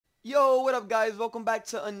Yo, what up guys? Welcome back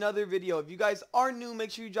to another video. If you guys are new,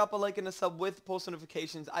 make sure you drop a like and a sub with post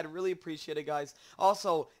notifications. I'd really appreciate it, guys.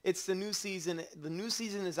 Also, it's the new season. The new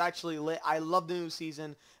season is actually lit. I love the new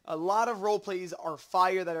season. A lot of role plays are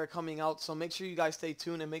fire that are coming out, so make sure you guys stay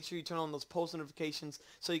tuned and make sure you turn on those post notifications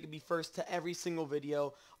so you can be first to every single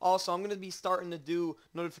video. Also, I'm going to be starting to do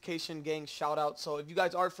notification gang shout out. So if you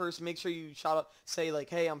guys are first, make sure you shout out, say like,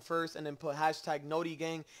 hey, I'm first, and then put hashtag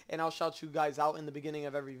NotiGang, and I'll shout you guys out in the beginning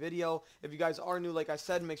of every video. If you guys are new, like I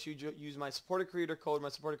said, make sure you use my supporter creator code. My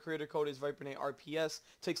supporter creator code is ViperNate RPS.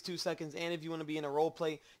 Takes 2 seconds, and if you want to be in a role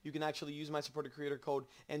play, you can actually use my supporter creator code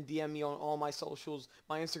and DM me on all my socials,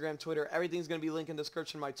 my Instagram, Twitter. Everything's going to be linked in the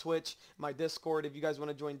description. My Twitch, my Discord. If you guys want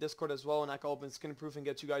to join Discord as well, and I can open skin proof and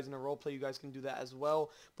get you guys in a role play, you guys can do that as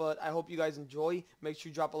well. But I hope you guys enjoy. Make sure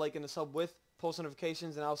you drop a like and a sub with post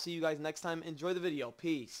notifications, and I'll see you guys next time. Enjoy the video.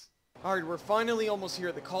 Peace. Alright, we're finally almost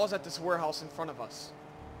here. The call's at this warehouse in front of us.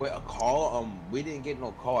 Wait, a call? We didn't get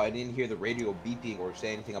no call. I didn't hear the radio beeping or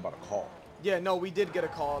say anything about a call. Yeah, no, we did get a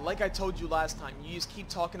call. Like I told you last time, you just keep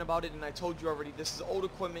talking about it, and I told you already, this is old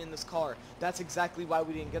equipment in this car. That's exactly why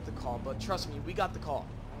we didn't get the call, but trust me, we got the call.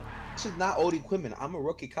 This is not old equipment. I'm a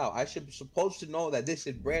rookie cop. I should be supposed to know that this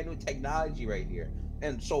is brand new technology right here.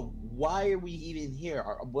 And so why are we even here?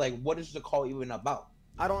 Like, what is the call even about?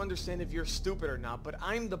 I don't understand if you're stupid or not, but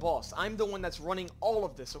I'm the boss. I'm the one that's running all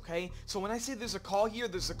of this, okay? So when I say there's a call here,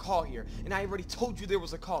 there's a call here. And I already told you there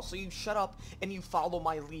was a call, so you shut up and you follow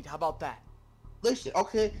my lead. How about that? Listen,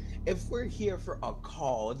 okay, if we're here for a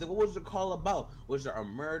call, then what was the call about? Was there a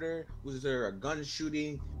murder? Was there a gun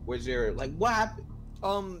shooting? Was there, like, what happened?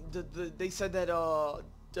 They said that, a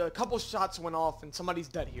couple shots went off and somebody's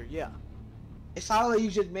dead here, yeah. It sounded like you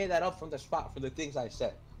just made that up from the spot for the things I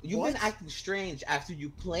said. You've What? been acting strange after you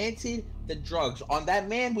planted the drugs on that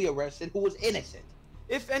man we arrested who was innocent.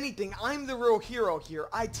 If anything, I'm the real hero here.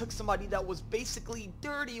 I took somebody that was basically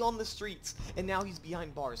dirty on the streets, and now he's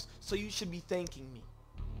behind bars. So you should be thanking me.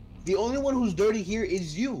 The only one who's dirty here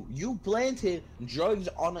is you. You planted drugs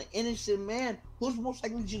on an innocent man who's most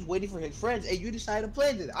likely just waiting for his friends, and you decided to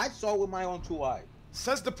plant it. I saw it with my own 2 eyes.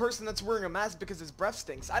 Says the person that's wearing a mask because his breath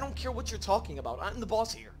stinks. I don't care what you're talking about. I'm the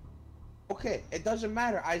boss here. Okay, it doesn't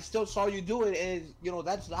matter. I still saw you do it, and you know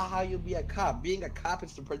that's not how you be a cop. Being a cop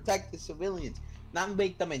is to protect the civilians, not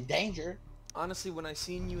make them in danger. Honestly, when I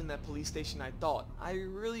seen you in that police station, I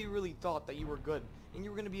really thought that you were good, and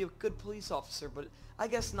you were gonna be a good police officer, but I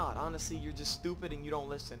guess not. Honestly, you're just stupid and you don't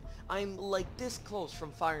listen. I'm like this close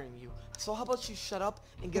from firing you. So how about you shut up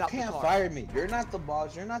and get out the car? You can't fire me. You're not the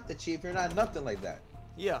boss. You're not the chief. You're not nothing like that.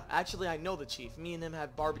 Yeah, actually, I know the chief. Me and him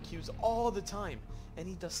have barbecues all the time, and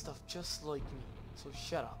he does stuff just like me. So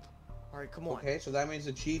shut up. Alright, come on. Okay, so that means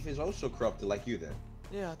the chief is also corrupted like you then.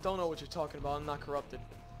 Yeah, don't know what you're talking about. I'm not corrupted.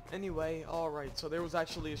 Anyway, alright, so there was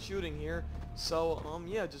actually a shooting here. So,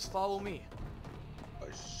 yeah, just follow me.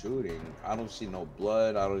 A shooting? I don't see no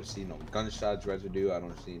blood. I don't see no gunshots residue. I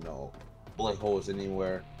don't see no bullet holes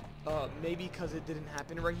anywhere. Maybe because it didn't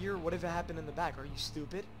happen right here. What if it happened in the back? Are you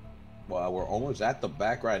stupid? Well, we're almost at the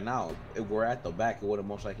back right now. If we're at the back, it would have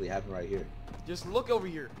most likely happened right here. Just look over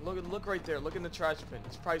here. Look right there. Look in the trash bin.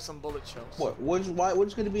 It's probably some bullet shells. What's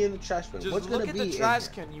going to be in the trash bin? Just What's look gonna at be the trash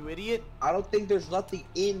can, you idiot. I don't think there's nothing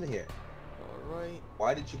in here. Alright.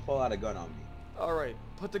 Why did you pull out a gun on me? Alright,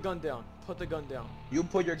 put the gun down. Put the gun down. You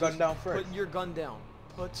put your gun down first. Put your gun down.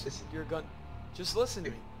 Put your gun. Just listen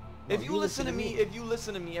to me. No, if you listen to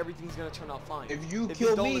me, everything's gonna turn out fine. If you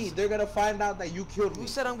kill me, they're gonna find out that you killed me. Who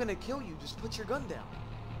said I'm gonna kill you? Just put your gun down.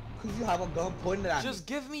 Because you have a gun pointed at me. Just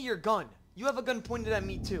give me your gun. You have a gun pointed at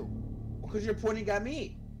me too. Because you're pointing at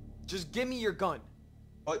me. Just give me your gun.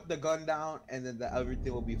 Put the gun down, and then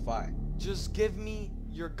everything will be fine. Just give me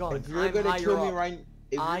your gun. If you're gonna kill me right,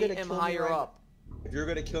 If you're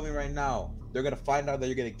gonna kill me right now, they're gonna find out that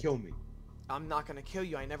you're gonna kill me. I'm not gonna kill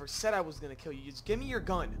you. I never said I was gonna kill you. Just give me your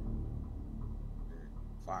gun.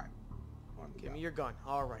 Fine. Give me your gun.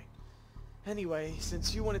 Alright. Anyway,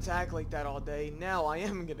 since you wanted to act like that all day, now I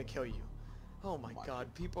am gonna kill you. Oh my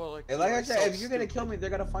god, people are like... And like I said, if you're gonna kill me,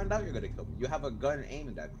 they're gonna find out you're gonna kill me. You have a gun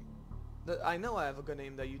aimed at me. I know I have a gun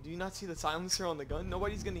aimed at you. Do you not see the silencer on the gun?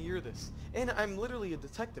 Nobody's gonna hear this. And I'm literally a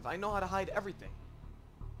detective. I know how to hide everything.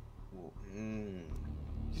 Well, You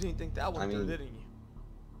didn't think that one through, didn't you?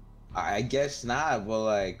 I guess not, but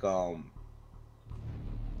like, What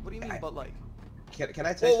do you mean, but like? Can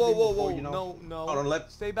I tell you something before you know? No. Hold on,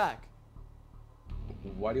 Stay back.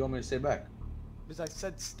 Why do you want me to stay back? Because I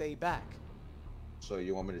said stay back. So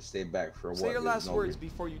you want me to stay back for what? Say your last words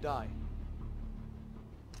before you die.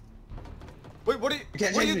 Wait, what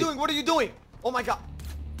are you doing? What are you doing? Oh my god.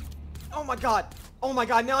 Oh my god. Oh my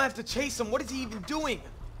god, now I have to chase him. What is he even doing?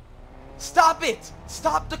 Stop it!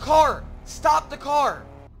 Stop the car! Stop the car!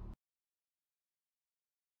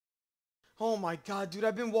 Oh my god, dude,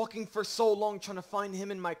 I've been walking for so long trying to find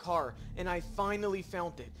him in my car, and I finally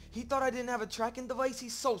found it. He thought I didn't have a tracking device?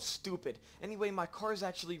 He's so stupid. Anyway, my car's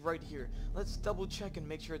actually right here. Let's double check and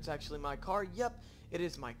make sure it's actually my car. Yep, it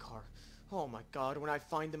is my car. Oh my god, when I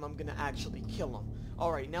find him, I'm gonna actually kill him.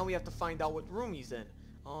 Alright, now we have to find out what room he's in.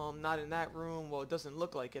 Not in that room. Well, it doesn't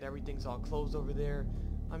look like it. Everything's all closed over there.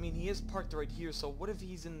 I mean, he is parked right here, so what if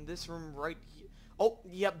he's in this room right here? Oh,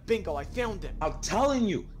 yep, bingo, I found him. I'm telling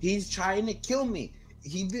you, he's trying to kill me.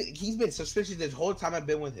 He's been suspicious this whole time I've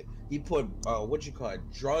been with him. He put,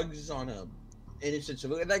 drugs on a innocent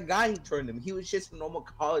civilian. That guy he turned him, he was just a normal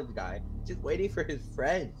college guy, just waiting for his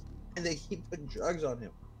friends. And then he put drugs on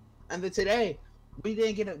him. And then today, we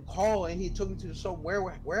didn't get a call, and he took me to some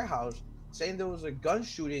warehouse saying there was a gun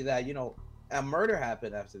shooting that, a murder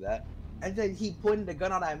happened after that. And then he pointed the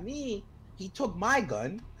gun out at me. He took my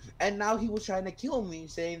gun, and now he was trying to kill me,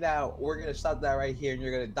 saying that we're going to stop that right here and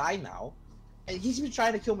you're going to die now. And he's been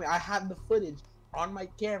trying to kill me. I have the footage on my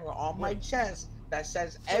camera, on my chest, that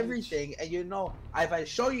says everything. And if I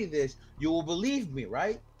show you this, you will believe me,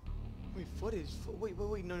 right? Wait, footage? Wait,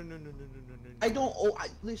 no. I don't,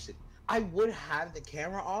 listen, I would have the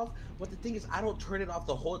camera off, but the thing is, I don't turn it off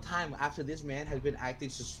the whole time after this man has been acting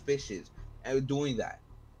suspicious and doing that.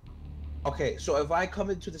 Okay, so if I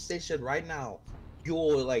come into the station right now, you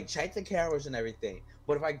will check the cameras and everything.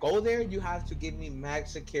 But if I go there, you have to give me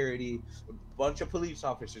max security, a bunch of police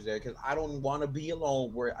officers there, because I don't want to be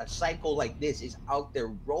alone where a psycho like this is out there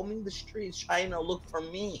roaming the streets trying to look for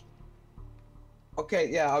me. Okay,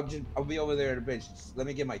 yeah, I'll be over there at the bench. Just let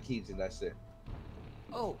me get my keys and that's it.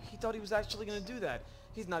 Oh, he thought he was actually gonna do that.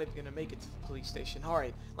 He's not even gonna make it to the police station.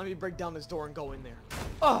 Alright, let me break down this door and go in there.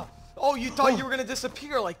 Oh, you thought you were gonna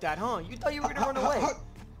disappear like that, huh? You thought you were gonna run away.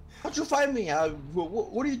 How'd you find me?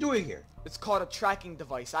 What are you doing here? It's called a tracking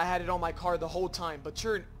device. I had it on my car the whole time, but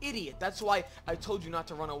you're an idiot. That's why I told you not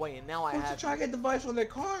to run away, and now I have... What's a tracking device on the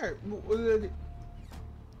car?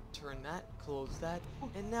 Turn that, close that,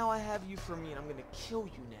 and now I have you for me, and I'm gonna kill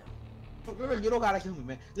you now. You don't gotta kill me,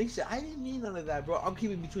 man. Listen, I didn't mean none of that, bro. I'm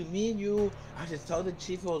keeping between me and you. I just tell the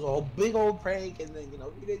chief it was a whole big old prank, and then,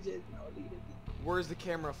 we did just, Where's the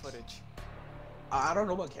camera footage? I don't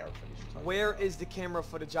know what camera footage. Where is the camera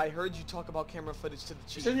footage? I heard you talk about camera footage to the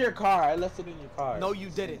chief. It's in your car. I left it in your car. No, you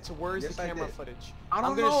didn't. So where's the camera footage?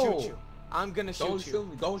 I'm gonna shoot you. I'm gonna shoot you. Don't shoot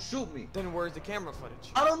me. Don't shoot me. Then where's the camera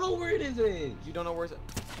footage? I don't know where it is. You don't know where's it?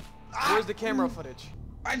 Where's the camera footage?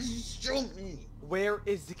 I just shoot me. Where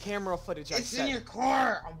is the camera footage? It's in your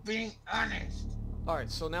car. I'm being honest. All right.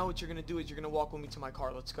 So now what you're gonna do is you're gonna walk with me to my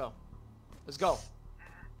car. Let's go. Let's go.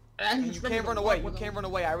 And you can't run away. You can't run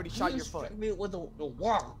away. I already shot your foot.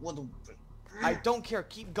 I don't care.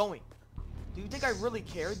 Keep going. Do you think I really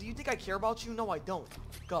care? Do you think I care about you? No, I don't.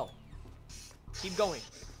 Go. Keep going.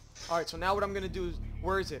 Alright, so now what I'm going to do is...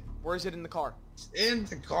 Where is it? Where is it in the car? It's in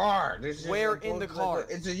the car. Where in the car?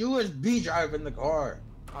 It's a USB drive in the car.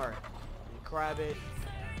 Alright. Grab it.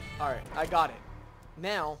 Alright, I got it.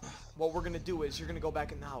 Now, what we're going to do is you're going to go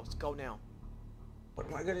back in the house. Go now. What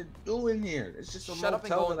am I gonna do in here? It's just a Shut up and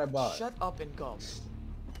motel go. that I bought. Shut up and go.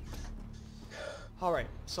 Alright,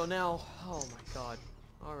 so now, oh my god.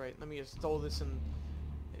 Alright, let me just throw this in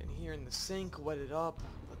here in the sink, wet it up.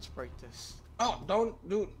 Let's break this. Oh, don't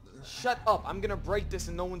do... Shut up. I'm gonna break this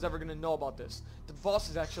and no one's ever gonna know about this. The boss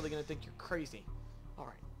is actually gonna think you're crazy.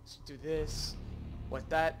 Alright, let's do this. Wet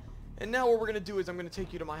that. And now what we're gonna do is I'm gonna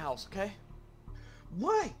take you to my house, okay?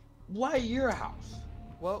 Why? Why your house?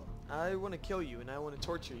 Well, I want to kill you and I want to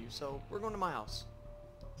torture you, so we're going to my house.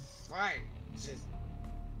 Fine. Just